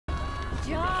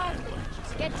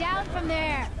Get down from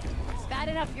there. It's bad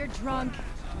enough you're drunk.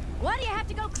 Why do you have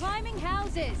to go climbing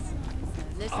houses?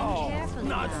 Listen carefully.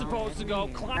 Not now. supposed to go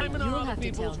climbing You'll on have other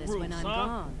to tell people's this roofs, when I'm huh?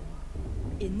 gone.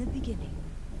 In the beginning,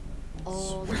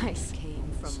 all life came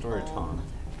from Story all time. mother.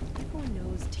 Everyone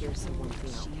knows Tears and one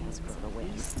thing outcasts grow to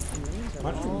waste. And those are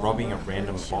Imagine all robbing a their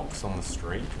random children. box on the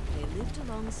street. They lived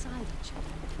alongside each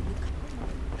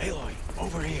other. Aloy,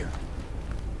 over here.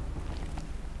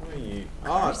 What are you?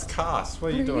 Oh, it's Cass.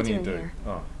 What are you doing here?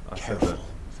 Oh, I said the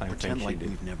same Pretend thing like she did.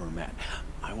 we've never met.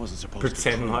 I wasn't supposed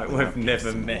Pretend to. like we've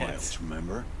never met.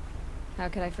 Remember? How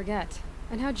could I forget?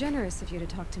 And how generous of you to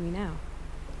talk to me now.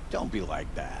 Don't be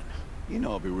like that. You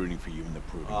know I'll be rooting for you in the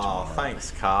proving Oh, tomorrow.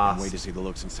 thanks, Can't Cass. wait to see the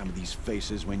looks in some of these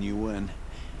faces when you win.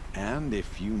 And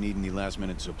if you need any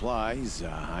last-minute supplies,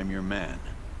 I'm your man.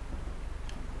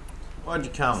 Why'd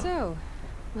you come? So,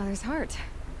 Mother's Heart.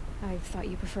 I thought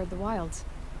you preferred the wilds.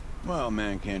 Well,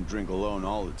 man can't drink alone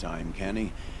all the time, can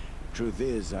he? Truth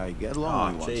is, I get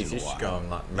lonely Oh, once jeez, in you a while. should go and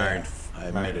like married, I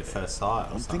married admit at it. first sight or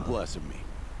Don't something. think less of me.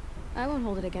 I won't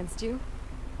hold it against you.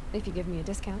 If you give me a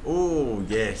discount. Oh,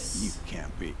 yes. You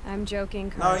can't be. I'm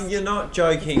joking, No, Karst. you're not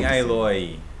joking,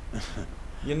 Aloy.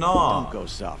 You're not. Don't go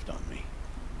soft on me.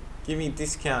 Give me a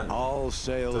discount. All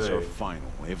sales Dude. are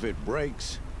final. If it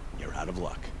breaks, you're out of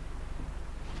luck.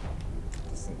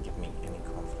 Doesn't give me any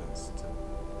confidence to...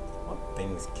 What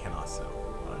things can I sell?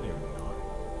 I don't even know.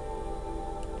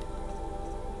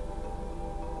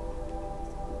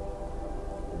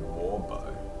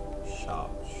 Warbow.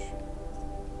 Sharp.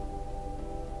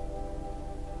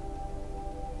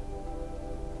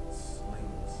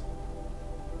 Slings.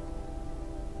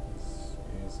 It's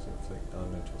used to inflict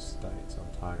elemental states on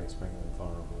targets, making them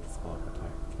vulnerable to follow-up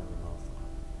attack and counter off.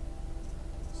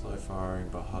 Slow firing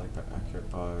but highly accurate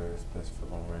bows, best for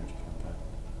long range campaign.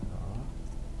 Alright.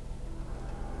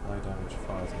 Low damage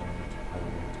fires an elemental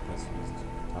payload to best used to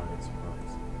target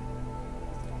surprise.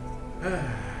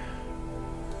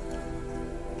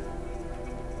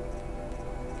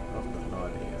 I've got no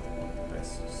idea what the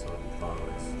best sort of bow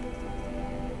is.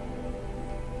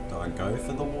 Do I go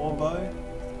for the war bow?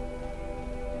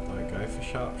 Do I go for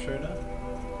sharpshooter?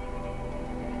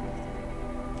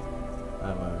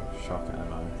 Ammo, shock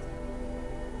ammo.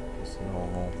 Just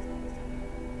normal.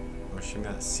 I'm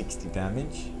assuming that's 60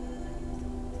 damage.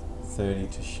 30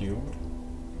 to shield.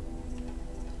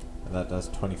 And that does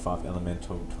 25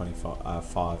 elemental,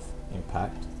 5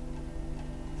 impact.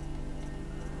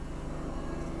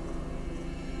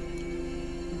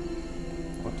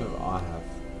 What do I have?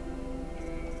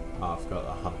 Oh, I've got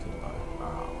a hunting bow.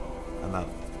 Alright. And that...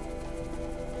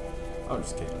 I'll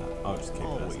just keep that. I'll just keep it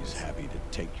as Always happy to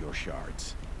take your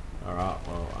shards. Alright,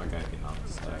 well, I gave you none,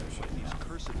 so These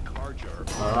cursed cards are.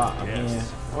 alright, I'm here.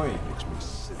 Oi. Makes me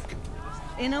sick.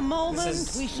 In a moment,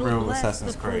 This we is shall real bless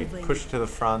Assassin's the Creed. proving. Push to the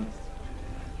front.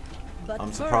 But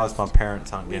I'm surprised my first,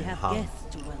 parents aren't we getting have hung. guests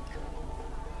to welcome.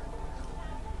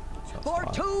 Shots For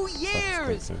fired. 2 Shots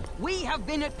years, expensive. we have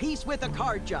been at peace with the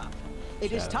card job.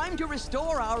 It is Shut time to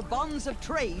restore our bonds of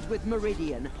trade with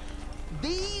Meridian.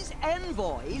 These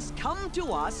envoys come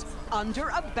to us under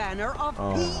a banner of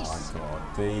Oh peace. my god,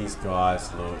 these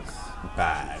guys look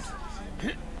bad.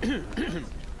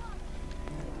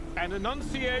 An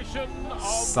enunciation of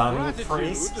Sun gratitude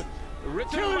priest?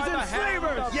 written Killers by the and hand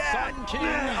slavers! of Yeah! Sun King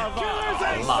of Killers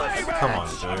and Lux, come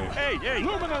on, dude. Hey, hey!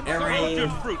 Luminance Hold your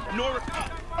of fruit, Nora.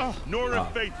 Nora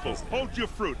Oh, Faithful, hold your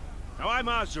fruit. Now I'm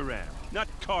Azaram, not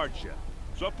Karja,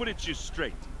 so I'll put it to you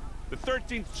straight. The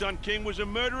 13th Sun King was a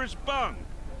murderous bung.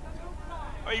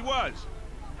 Oh, he was.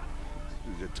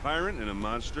 He was a tyrant and a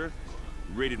monster.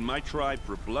 He raided my tribe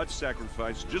for blood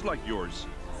sacrifice, just like yours.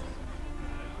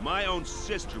 My own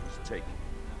sister was taken.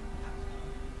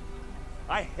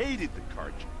 I hated the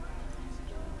Karja.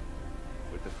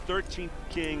 But the 13th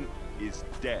King is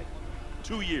dead.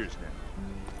 2 years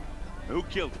now. Who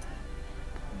killed him?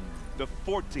 The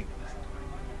 14th.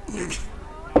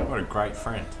 What a great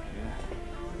friend.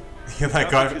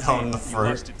 That guy throwing the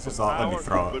fruit. Just like, let me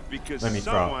throw it. But because Let me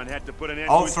throw someone it. had to put an end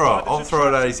I'll to his throw it. father's I'll throw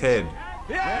it at his head.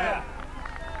 Yeah!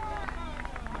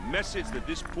 The message that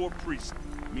this poor priest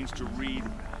means to read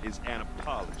is an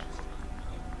apology.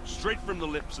 Straight from the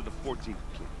lips of the 14th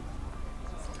king.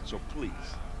 So please,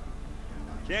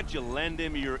 can't you lend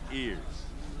him your ears?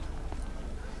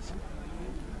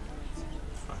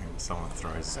 Fucking someone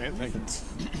throws it.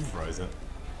 Throws it.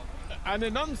 An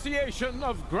enunciation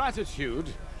of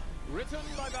gratitude written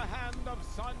by the hand of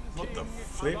Sun What King the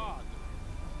flip? Abad,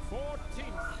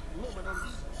 14th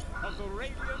luminance of the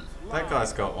radiant That line.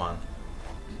 guy's got one.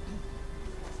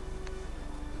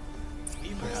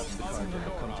 Perhaps the Carja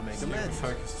have come to make Keep the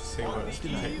focus to see what it's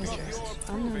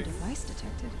detecting. Unknown device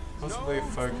detected. Possibly a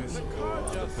focus or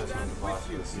other personal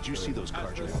devices. Did you see those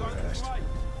Carja manifest?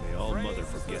 May all mother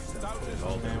forget them and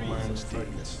all their needless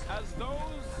deeds.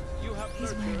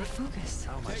 He's wearing a focus,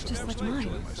 How am I just supposed like to enjoy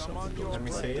mine. myself with those Let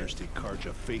me see it. bloodthirsty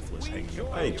Carja faithless hanging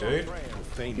about? Hey, dude.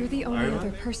 Profaning You're the only Iron?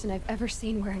 other person I've ever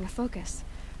seen wearing a focus.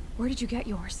 Where did you get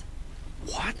yours?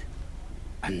 What?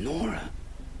 A Nora?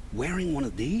 Wearing one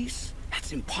of these?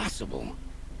 That's impossible.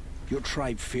 Your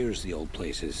tribe fears the old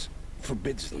places,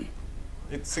 forbids them.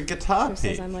 It's a guitar Who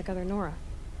says pick. I'm like other Nora?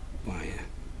 Why,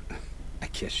 I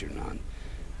guess you're not.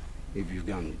 If you've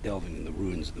gone delving in the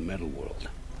ruins of the metal world.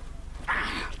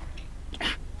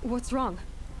 What's wrong?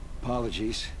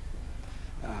 Apologies.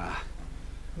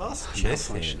 Nice chest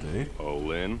here, malfunction. dude. Oh,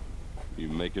 Lynn, you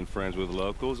making friends with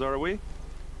locals, are we?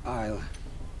 I'll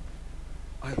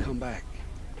come back.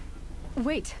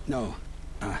 Wait. No,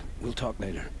 we'll talk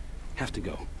later. Have to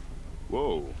go.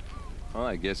 Whoa. Well,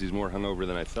 I guess he's more hungover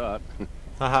than I thought.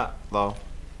 Haha, lol.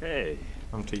 Hey,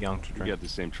 I'm too young to you drink. got the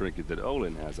same trinket that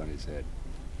Olin has on his head.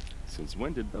 Since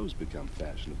when did those become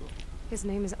fashionable? His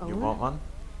name is You Owen? want one?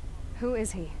 Who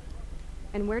is he?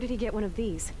 And where did he get one of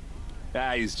these?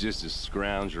 He's just a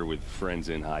scrounger with friends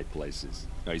in high places.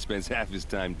 He spends half his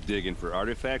time digging for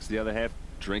artifacts, the other half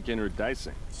drinking or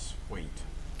dicing. Sweet.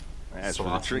 As for the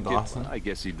Slicing, trinket, dicing? I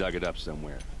guess he dug it up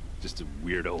somewhere. Just a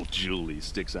weird old jewel he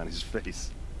sticks on his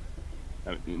face.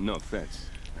 I mean, no offense.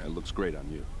 It looks great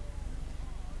on you.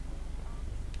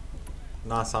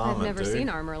 Nice armor, I've never dude. seen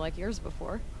armor like yours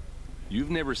before. You've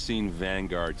never seen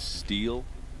Vanguard steel?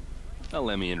 Well,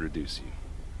 let me introduce you.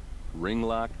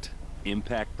 Ring-locked,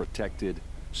 impact protected,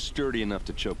 sturdy enough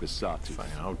to choke a sawtooth. Fine,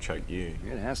 I'll choke you.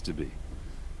 It has to be.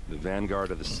 The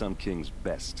Vanguard of the Sun King's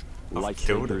best. I've Light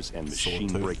killed takers a and machine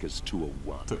sawtooth. breakers to a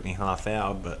one. Took me half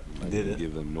hour, but I did it.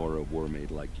 Give a Nora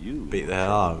Warmaid like you. Beat the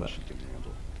hell out of it. She can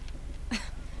handle.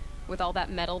 With all that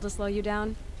metal to slow you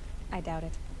down? I doubt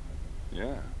it.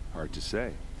 Yeah, hard to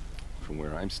say. From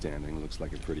where I'm standing, looks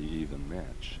like a pretty even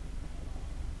match.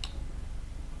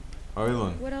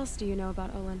 Olin. What else do you know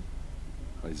about Olin?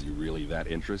 Is he really that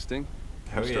interesting?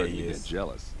 Hell I'm yeah, starting he to is. get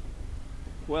jealous.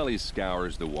 Well, he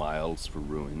scours the wilds for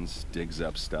ruins, digs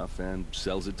up stuff, and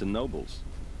sells it to nobles.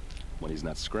 When he's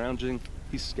not scrounging,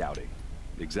 he's scouting.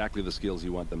 Exactly the skills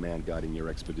you want the man guiding your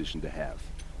expedition to have.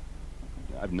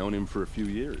 I've known him for a few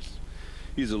years.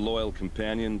 He's a loyal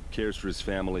companion, cares for his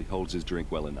family, holds his drink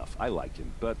well enough. I like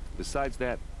him, but besides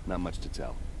that, not much to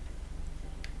tell.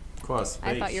 Quite a speech,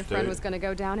 I thought your friend dude. was gonna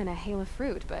go down in a hail of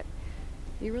fruit, but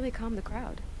you really calmed the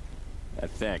crowd.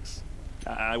 Thanks.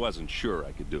 I wasn't sure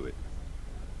I could do it.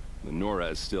 The Nora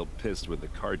is still pissed with the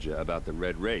Carja about the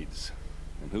Red Raids,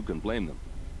 and who can blame them?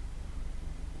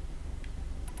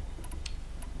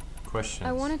 Questions.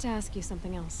 I wanted to ask you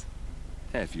something else.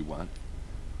 If you want.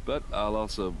 But I'll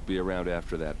also be around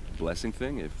after that blessing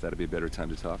thing, if that'd be a better time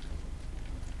to talk.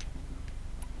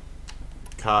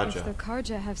 If the Carja.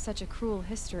 Carja have such a cruel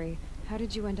history, how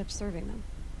did you end up serving them?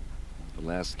 The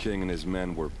last king and his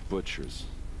men were butchers.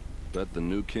 But the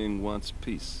new king wants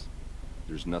peace.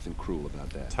 There's nothing cruel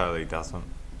about that. Totally doesn't.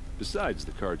 Besides,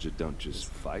 the Carja don't just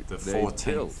fight, The they 14th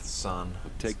build. son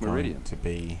Take is going Meridian. to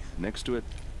be Next to it,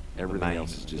 everything main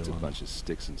else is just a villain. bunch of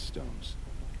sticks and stones.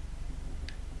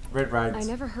 Red Raids. I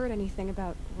never heard anything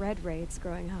about red raids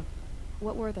growing up.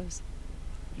 What were those?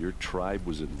 Your tribe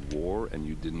was at war and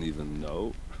you didn't even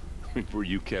know? Were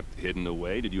you kept hidden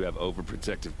away? Did you have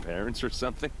overprotective parents or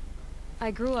something?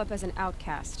 I grew up as an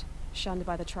outcast, shunned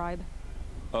by the tribe.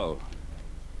 Oh,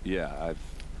 yeah, I've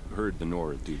heard the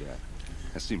Nora do that.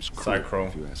 That seems So cruel, cruel.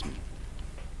 if you ask me.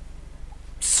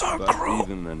 So But cruel.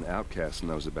 even an outcast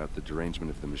knows about the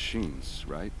derangement of the machines,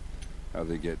 right? How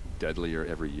they get deadlier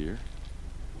every year?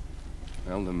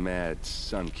 Well, the mad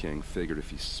Sun King figured if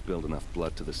he spilled enough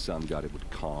blood to the Sun God, it would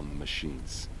calm the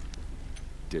machines.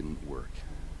 Didn't work.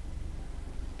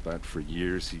 But for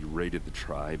years, he raided the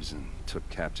tribes and took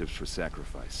captives for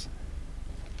sacrifice.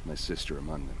 My sister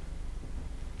among them.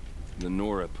 The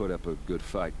Nora put up a good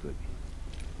fight, but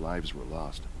lives were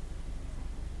lost.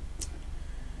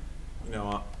 You know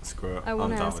what? Screw it. I I'm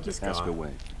wanna done ask with you this Ask guy.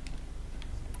 away.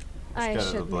 I go to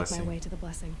the should make my blessing. way to the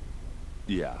blessing.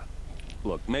 Yeah.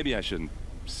 Look, maybe I shouldn't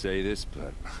say this,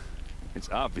 but it's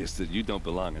obvious that you don't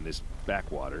belong in this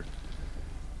backwater.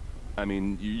 I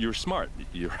mean, you're smart.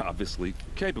 You're obviously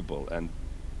capable, and,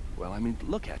 well, I mean,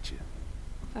 look at you.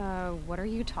 What are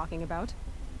you talking about?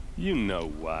 You know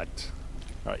what.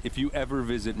 All right, if you ever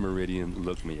visit Meridian,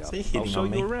 look me up. Is he I'll hitting show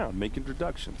on you me? around, make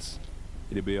introductions.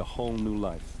 It'll be a whole new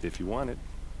life, if you want it.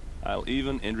 I'll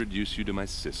even introduce you to my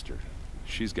sister.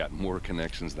 She's got more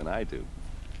connections than I do.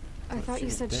 I thought you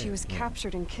said she was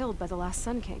captured and killed by the last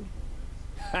Sun King.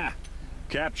 Ha!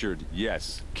 Captured,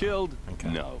 yes. Killed, Okay.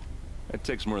 no. It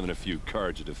takes more than a few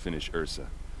Carja to finish Ursa.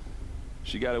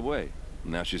 She got away.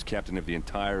 Now she's captain of the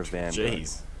entire vanguard.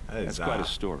 Jeez, That's quite a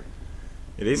story.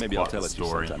 It is Maybe quite I'll tell a it to you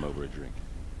story. sometime over a drink.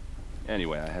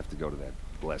 Anyway, I have to go to that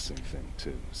blessing thing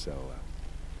too. So,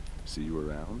 see you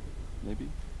around, maybe.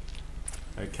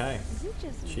 Okay.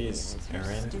 Cheers,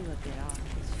 Erin.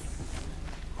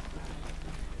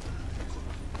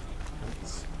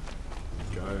 Let's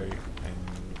go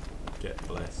and get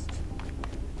blessed.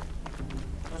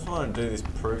 I just want to do this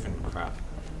proven crap.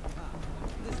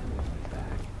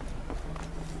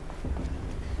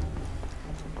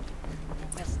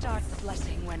 We'll start the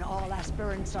blessing when all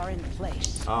aspirants are in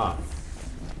place. Ah,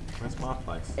 where's my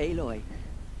place? Aloy,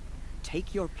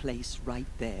 take your place right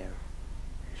there.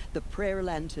 The prayer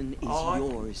lantern is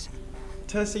yours.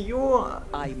 Tessa,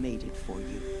 I made it for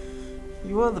you.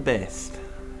 you are the best.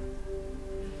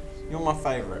 You're my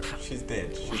favourite. She's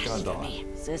dead. She's gonna die.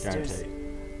 Sisters.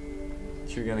 Guaranteed.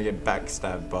 She's gonna get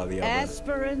backstabbed by the other.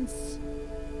 Aspirants,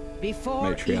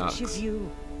 before Matriarchs. each of you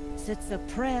sits a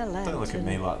prayer lantern. Don't look at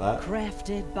me like that.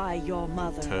 Crafted by your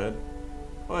mother. Turd.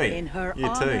 Oi, In her you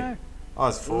honor, too. I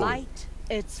was forward. light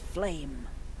its flame.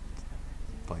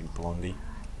 Playing Blondie.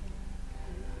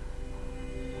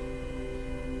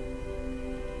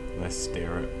 Let's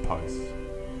stare at post.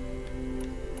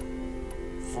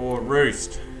 For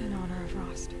Roost, In honor of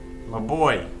Rost, my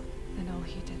boy. and all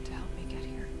he did to help me get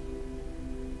here.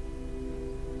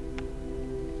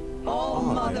 Oh,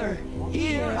 Mother,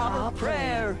 hear our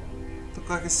prayer. Look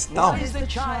like a What stump. is the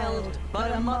child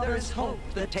but a mother's hope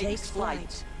that takes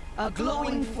flight? A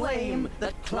glowing flame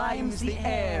that climbs the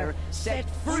air, set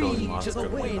Surely free mine's to the gotta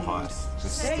be the wind, highest. This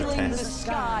is the sailing the test.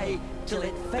 sky till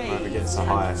it Whoever fades gets the and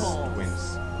highest falls.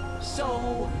 wins.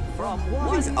 So, from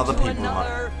All these one other to people like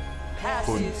another,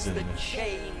 passes hoods the and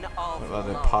chain of look like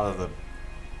they're love. part of the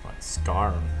like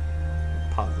Skyrim,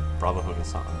 part of the Brotherhood or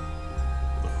something.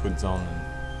 With the hoods on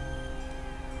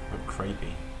and look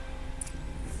creepy.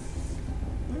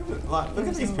 Look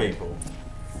at these people.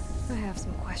 I have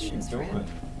some questions for Doing him. it.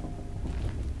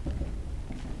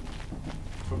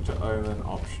 Talk to Owen,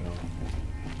 optional.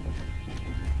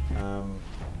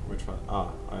 Which one?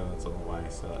 Ah, Owen's on the way,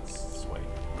 so that's sweet.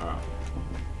 Alright.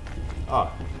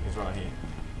 Oh, he's right here.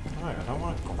 No, I don't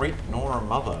want to greet Nora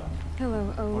Mother. Hello, I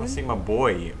want Owen. to see my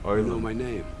boy, You know Olin. my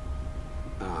name?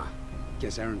 Ah,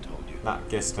 guess Aaron told you. Nah,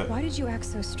 guessed it. Why did you act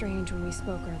so strange when we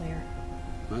spoke earlier?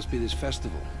 Must be this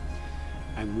festival.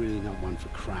 I'm really not one for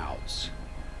crowds.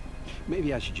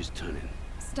 Maybe I should just turn in.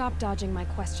 Stop dodging my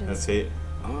questions. That's it.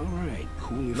 All right,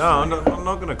 cool your No, I'm fire.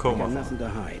 not going to call I my got phone. nothing to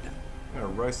hide. I'm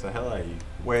going to roast the hell out of you.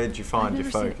 Where'd you I've find your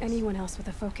never seen focus? anyone else with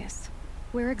a focus.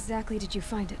 Where exactly did you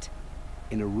find it?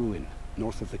 In a ruin,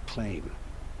 north of the Claim.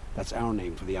 That's our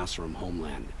name for the Asuram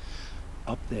homeland.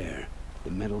 Up there,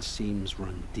 the metal seams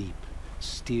run deep.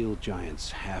 Steel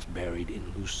giants half buried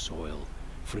in loose soil.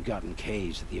 Forgotten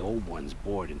caves that the old ones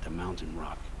bored into mountain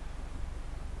rock.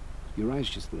 Your eyes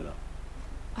just lit up.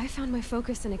 I found my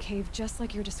focus in a cave just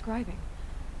like you're describing.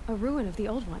 A ruin of the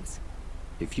old ones.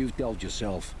 If you've delved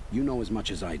yourself, you know as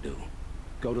much as I do.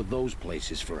 Go to those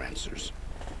places for answers.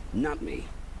 Not me.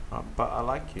 But I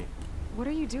like you. What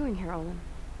are you doing here, Olin?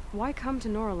 Why come to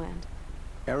Noraland?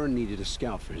 Aaron needed a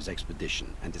scout for his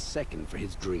expedition, and a second for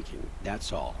his drinking.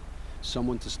 That's all.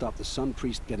 Someone to stop the Sun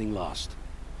Priest getting lost.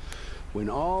 When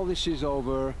all this is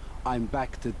over, I'm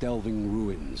back to delving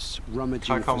ruins, rummaging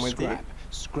Can I come for with you? scrap,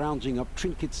 scrounging up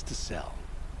trinkets to sell.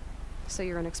 So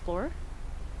you're an explorer?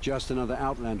 Just another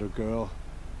Outlander, girl.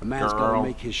 A man's gotta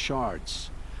make his shards.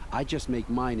 I just make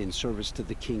mine in service to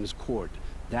the King's court.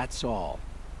 That's all.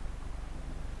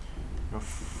 Your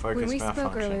focus When we spoke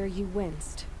malfunction. earlier, you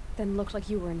winced, then looked like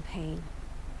you were in pain.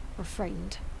 Or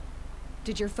frightened.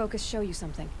 Did your focus show you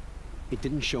something? It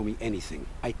didn't show me anything.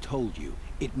 I told you.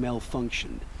 It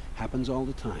malfunctioned. Happens all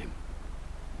the time.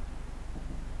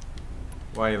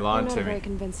 Why are you You're lying not to a very me?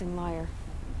 convincing liar.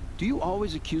 Do you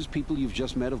always accuse people you've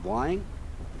just met of lying?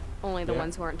 Only the Yeah.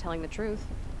 ones who aren't telling the truth.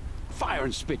 Fire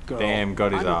and spit, girl. Damn,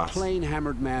 got his I'm ass. a plain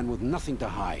hammered man with nothing to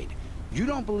hide. You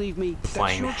don't believe me? That's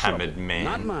Plain your hammered trouble, man.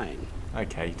 not mine.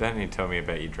 Okay, you don't need to tell me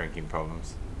about your drinking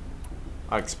problems.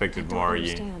 I expected I don't more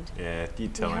understand. of you. Yeah, you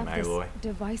tell we him, have this Aloy.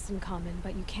 device in common,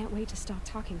 but you can't wait to stop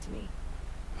talking to me.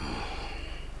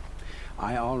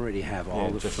 I already have all Yeah,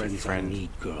 the just your friends friend, I need,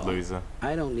 girl. loser.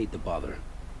 I don't need the bother.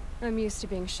 I'm used to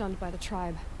being shunned by the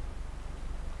tribe.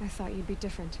 I thought you'd be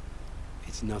different.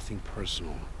 It's nothing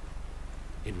personal.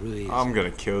 It really is. I'm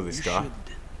gonna kill this guy.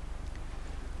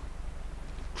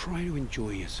 Try to enjoy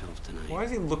yourself tonight. Why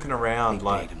is he looking around Big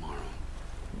like day tomorrow.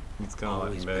 It's gonna like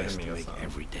Always murder best me to or make something.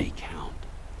 every day count.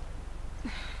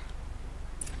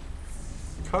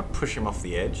 Can't push him off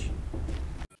the edge.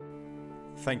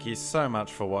 Thank you so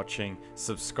much for watching.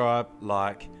 Subscribe,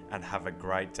 like, and have a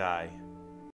great day.